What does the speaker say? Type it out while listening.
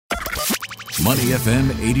Money FM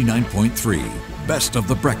 89.3, best of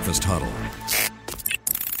the breakfast huddle.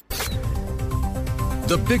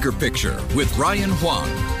 The Bigger Picture with Ryan Huang.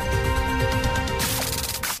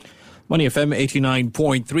 Money FM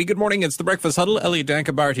 89.3. Good morning, it's the Breakfast Huddle. Elliot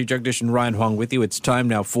Dankabarty, Jagdish and Ryan Huang with you. It's time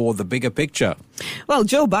now for the Bigger Picture. Well,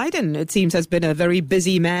 Joe Biden, it seems, has been a very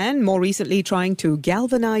busy man, more recently trying to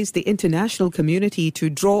galvanize the international community to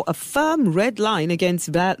draw a firm red line against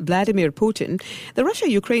Vladimir Putin. The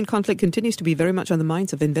Russia-Ukraine conflict continues to be very much on the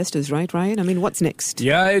minds of investors, right, Ryan? I mean, what's next?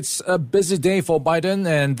 Yeah, it's a busy day for Biden,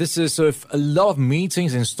 and this is with a lot of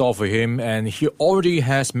meetings in store for him, and he already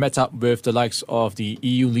has met up with the likes of the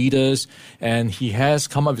EU leaders, and he has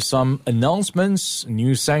come up with some announcements,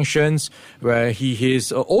 new sanctions, where he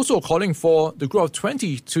is also calling for the Group of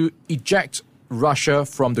 20 to eject Russia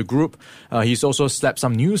from the group. He's also slapped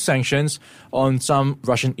some new sanctions on some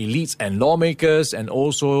Russian elites and lawmakers, and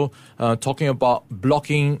also talking about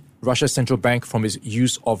blocking Russia's central bank from its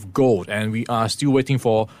use of gold. And we are still waiting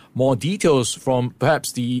for more details from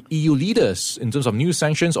perhaps the EU leaders in terms of new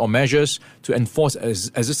sanctions or measures to enforce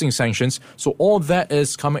existing sanctions. So all that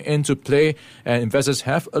is coming into play, and investors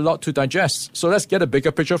have a lot to digest. So let's get a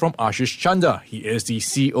bigger picture from Ashish Chanda. He is the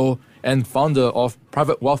CEO and founder of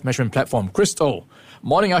private wealth management platform Crystal.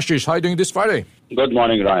 Morning, Ashish. How are you doing this Friday? Good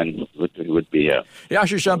morning, Ryan. Good to be here. Yeah,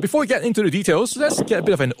 Ashish, before we get into the details, let's get a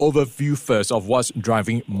bit of an overview first of what's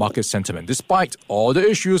driving market sentiment. Despite all the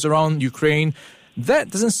issues around Ukraine, that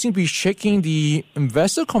doesn't seem to be shaking the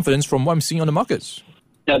investor confidence from what I'm seeing on the markets.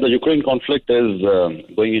 Yeah, the Ukraine conflict is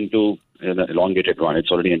going into an elongated run. It's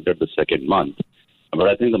already entered the second month. But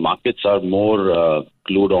I think the markets are more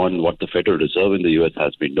glued on what the Federal Reserve in the U.S.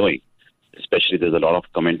 has been doing. Especially there's a lot of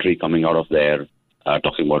commentary coming out of there,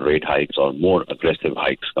 talking about rate hikes or more aggressive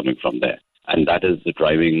hikes coming from there. And that is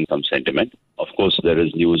driving some sentiment. Of course, there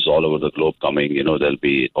is news all over the globe coming. You know, there'll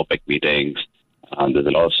be OPEC meetings. There's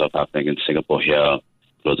a lot of stuff happening in Singapore here,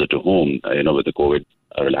 closer to home, with the COVID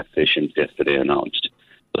relaxations yesterday announced.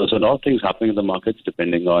 So there's a lot of things happening in the markets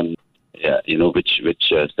depending on which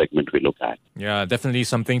segment we look at. Yeah, definitely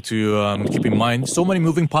something to keep in mind. So many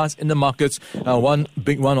moving parts in the markets. One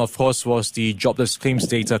big one, of course, was the jobless claims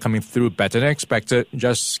data coming through better than expected,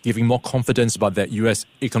 just giving more confidence about that U.S.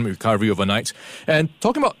 economic recovery overnight. And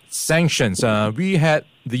talking about sanctions, we had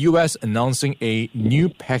the U.S. announcing a new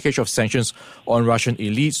package of sanctions on Russian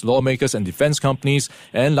elites, lawmakers and defense companies.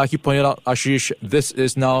 And like you pointed out, Ashish, this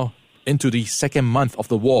is now into the second month of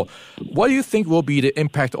the war. What do you think will be the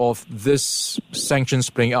impact of this sanctions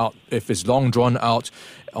playing out if it's long drawn out?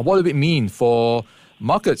 What will it mean for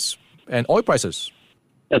markets and oil prices?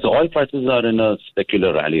 Yeah, so oil prices are in a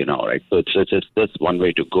secular rally now, right? So it's just one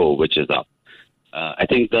way to go, which is up. I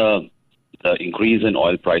think the increase in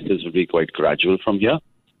oil prices will be quite gradual from here,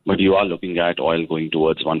 but you are looking at oil going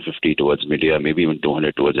towards 150 towards mid-year, maybe even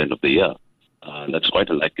 200 towards the end of the year. That's quite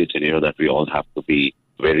a likely scenario that we all have to be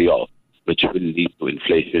wary of, which will lead to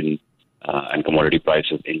inflation and commodity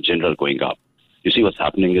prices in general going up. You see what's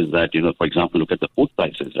happening is that, for example, look at the food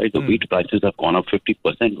prices, right? The wheat prices have gone up 50%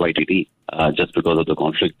 YTD just because of the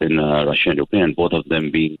conflict in Russia and Ukraine, and both of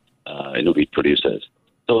them being, wheat producers.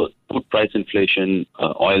 So food price inflation,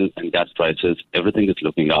 oil and gas prices, everything is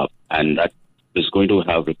looking up, and that is going to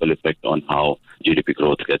have ripple effect on how GDP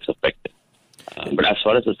growth gets affected. But as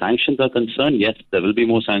far as the sanctions are concerned, yes, there will be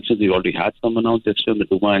more sanctions. We already had some announced yesterday on the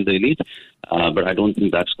Duma and the elite, but I don't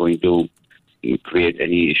think that's going to create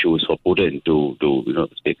any issues for Putin to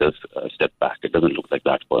take a step back. It doesn't look like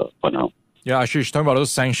that for now. Yeah, Ashish, talking about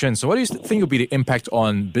those sanctions, so what do you think will be the impact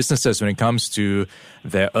on businesses when it comes to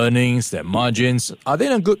their earnings, their margins? Are they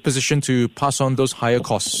in a good position to pass on those higher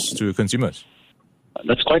costs to consumers?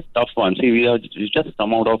 That's quite a tough one. See, we just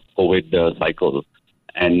come out of COVID cycle,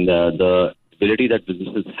 and the ability that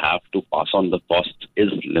businesses have to pass on the cost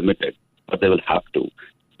is limited, but they will have to.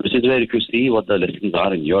 Which is where, if you see what the lessons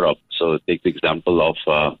are in Europe, so take the example of,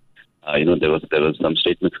 there was some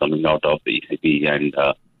statements coming out of the ECB and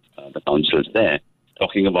the councils there,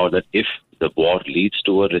 talking about that if the war leads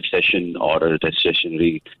to a recession or a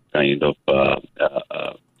recessionary kind of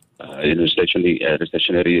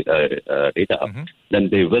recessionary data, then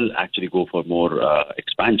they will actually go for more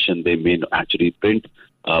expansion. They may actually print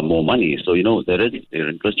more money. So, there are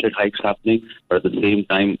interest rate hikes happening, but at the same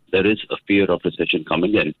time, there is a fear of recession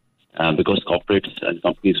coming in because corporates and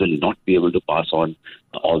companies will not be able to pass on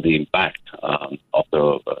all the impact of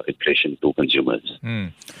the inflation to consumers.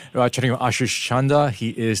 Right, chatting with Ashish Chanda.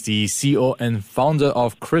 He is the CEO and founder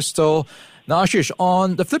of Crystal. Now, Ashish,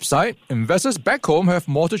 on the flip side, investors back home have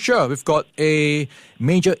more to share. We've got a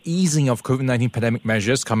major easing of COVID-19 pandemic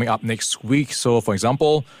measures coming up next week. So, for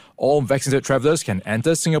example, all vaccinated travelers can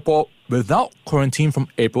enter Singapore without quarantine from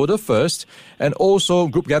April the 1st. And also,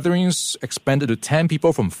 group gatherings expanded to 10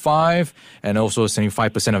 people from 5. And also,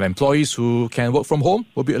 75% of employees who can work from home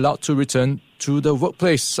will be allowed to return to the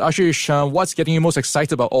workplace. Ashish, what's getting you most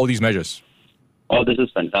excited about all these measures? Oh, this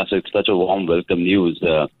is fantastic. Such a warm welcome news.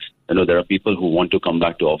 There are people who want to come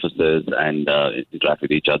back to offices and interact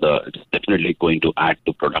with each other. It's definitely going to add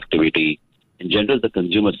to productivity. In general, the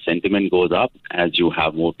consumer sentiment goes up as you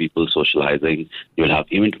have more people socializing. You'll have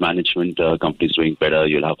event management companies doing better.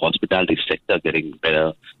 You'll have hospitality sector getting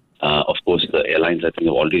better. Of course, the airlines, I think,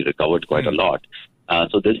 have already recovered quite a lot.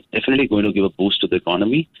 So this is definitely going to give a boost to the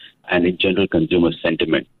economy. And in general, consumer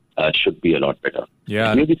sentiment should be a lot better.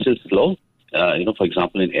 Yeah. Maybe it's still slow. For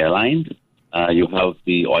example, in airlines, you have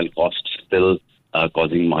the oil costs still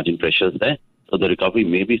causing margin pressures there. So the recovery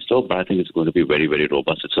may be slow, but I think it's going to be very, very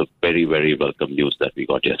robust. It's a very, very welcome news that we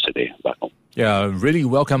got yesterday back home. Yeah, really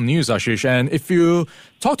welcome news, Ashish. And if you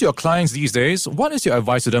talk to your clients these days, what is your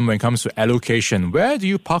advice to them when it comes to allocation? Where do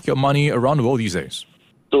you park your money around the world these days?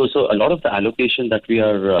 So a lot of the allocation that we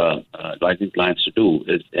are advising clients to do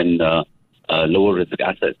is in lower risk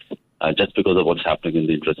assets, just because of what's happening in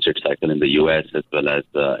the interest rate cycle in the US as well as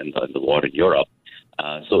in the war in Europe.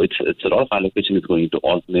 So it's a lot of allocation is going into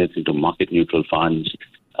alternates, into market neutral funds,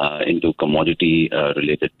 into commodity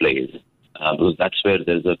related plays, because that's where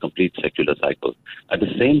there's a complete secular cycle. At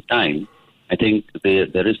the same time, I think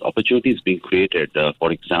there is opportunities being created,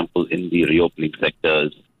 for example, in the reopening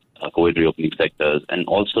sectors, COVID reopening sectors, and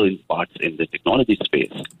also in parts in the technology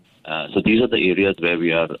space. So these are the areas where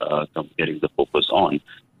we are getting the focus on.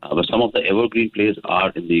 But some of the evergreen plays are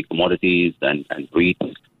in the commodities and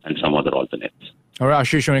REITs and some other alternates. All right,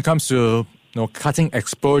 Ashish, when it comes to cutting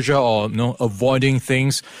exposure or avoiding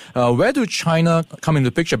things, where do China come into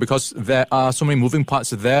the picture? Because there are so many moving parts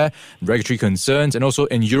there, regulatory concerns, and also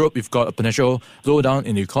in Europe, we've got a potential slowdown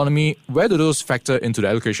in the economy. Where do those factor into the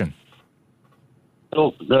allocation?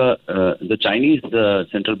 So the Chinese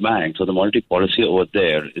central bank, so the monetary policy over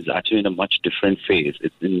there is actually in a much different phase.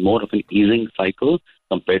 It's in more of an easing cycle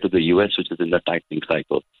compared to the US, which is in the tightening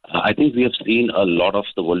cycle. I think we have seen a lot of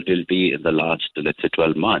the volatility in the last, let's say,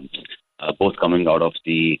 12 months, both coming out of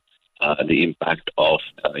the impact of,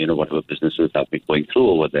 whatever businesses have been going through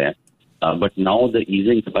over there. But now the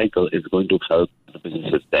easing cycle is going to help the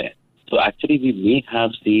businesses there. So actually, we may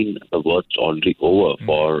have seen the worst already over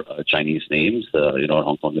for Chinese names,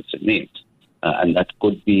 Hong Kong listed names. And that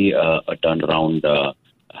could be a turnaround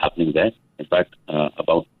happening there. In fact,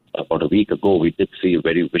 about a week ago, we did see a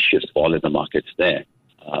very vicious fall in the markets there,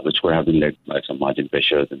 which would have been led by some margin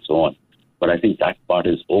pressures and so on. But I think that part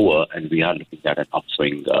is over, and we are looking at an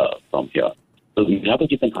upswing from here. So we have to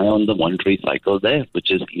keep an eye on the monetary cycle there,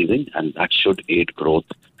 which is easing, and that should aid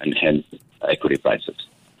growth and hence equity prices.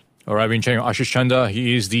 All right, we're chatting with Ashish Chanda.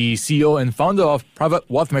 He is the CEO and founder of private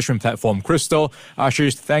wealth management platform Crystal.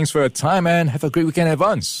 Ashish, thanks for your time and have a great weekend in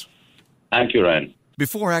advance. Thank you, Ryan.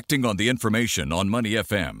 Before acting on the information on Money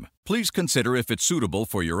FM, please consider if it's suitable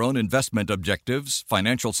for your own investment objectives,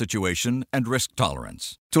 financial situation, and risk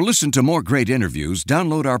tolerance. To listen to more great interviews,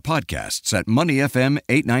 download our podcasts at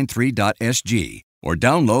moneyfm893.sg or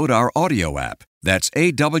download our audio app. That's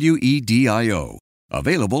AWEDIO.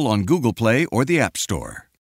 Available on Google Play or the App Store.